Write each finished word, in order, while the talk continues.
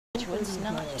constituents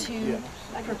not to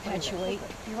perpetuate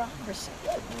bureaucracy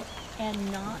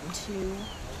and not to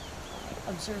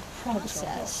observe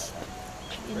process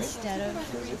instead of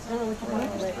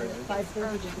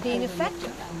being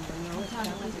effective.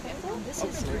 This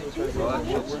is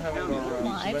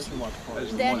lives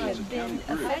that have been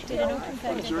affected and are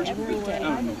affected every day.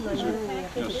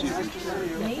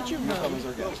 Major road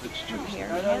repair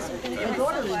hasn't been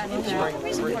effective. And the only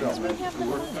reason for this is we have the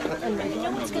money. We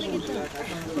know it's going to get done.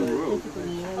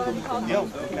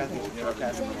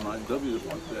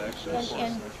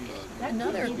 And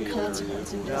another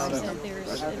consequence of this is that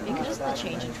there's, because of the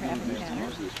change in traffic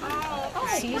pattern,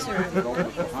 Caesar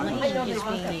lane is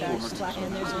being used,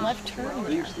 and there's a left turn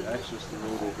there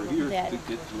that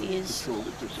is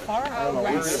far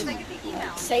less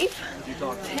safe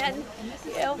than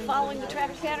following the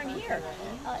traffic pattern here.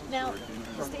 Now,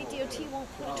 the state DOT won't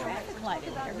put a traffic light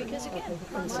in there because, again,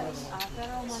 unsafe.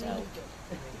 So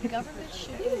the government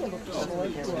should be able to slow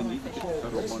this.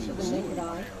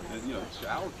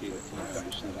 How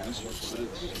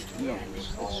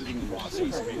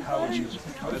would you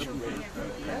rate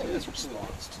its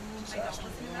response to disaster?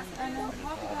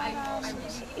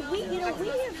 We have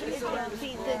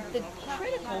the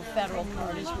critical federal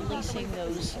part is releasing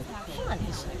those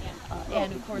funds,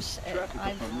 and of course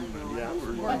I've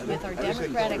worked with our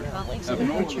Democratic colleagues in the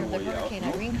future of the Hurricane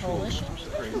Irene Coalition.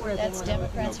 That's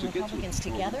Democrats and Republicans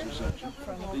together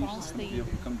from across the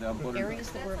areas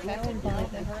that were affected by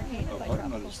the hurricane and by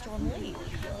Tropical Storm Lee,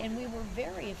 and we were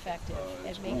very effective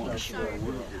at making sure,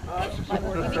 by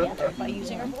working together, by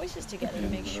using our voices together, to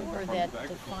make sure that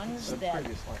the funds that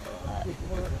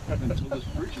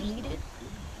were needed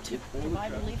to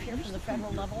provide relief here from the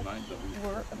federal level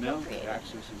were appropriated.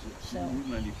 So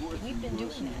we've been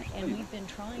doing that, and we've been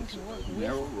trying to work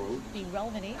with the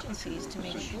relevant agencies to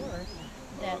make sure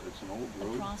that the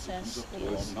process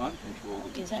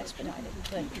is expedited.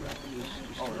 But you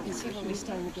can see where we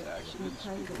stand.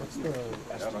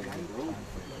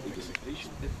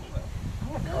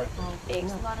 I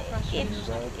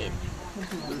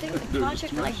think a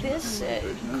project like this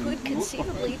could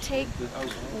conceivably take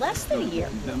less than a year.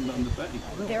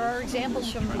 There are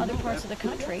examples from other parts of the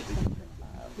country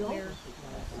where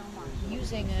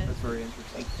using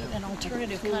an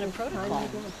alternative kind of protocol,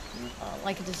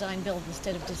 like a design build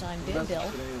instead of design bid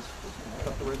build,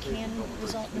 can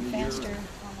result in faster.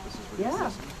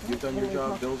 Yeah. You've done your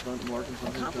job, Bill's done, Martin's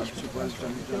done his job, Supervisor's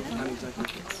done his job, county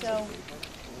executive. So,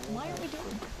 why are we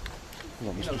doing it?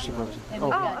 Mr. Supervisor. And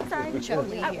we've got I'm sorry. Joe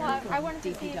Lee here, I wanted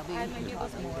to see if DPW, maybe to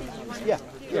talk more about it.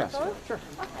 Yeah, sure.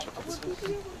 Okay. Would you be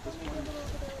able to tell me a little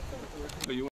bit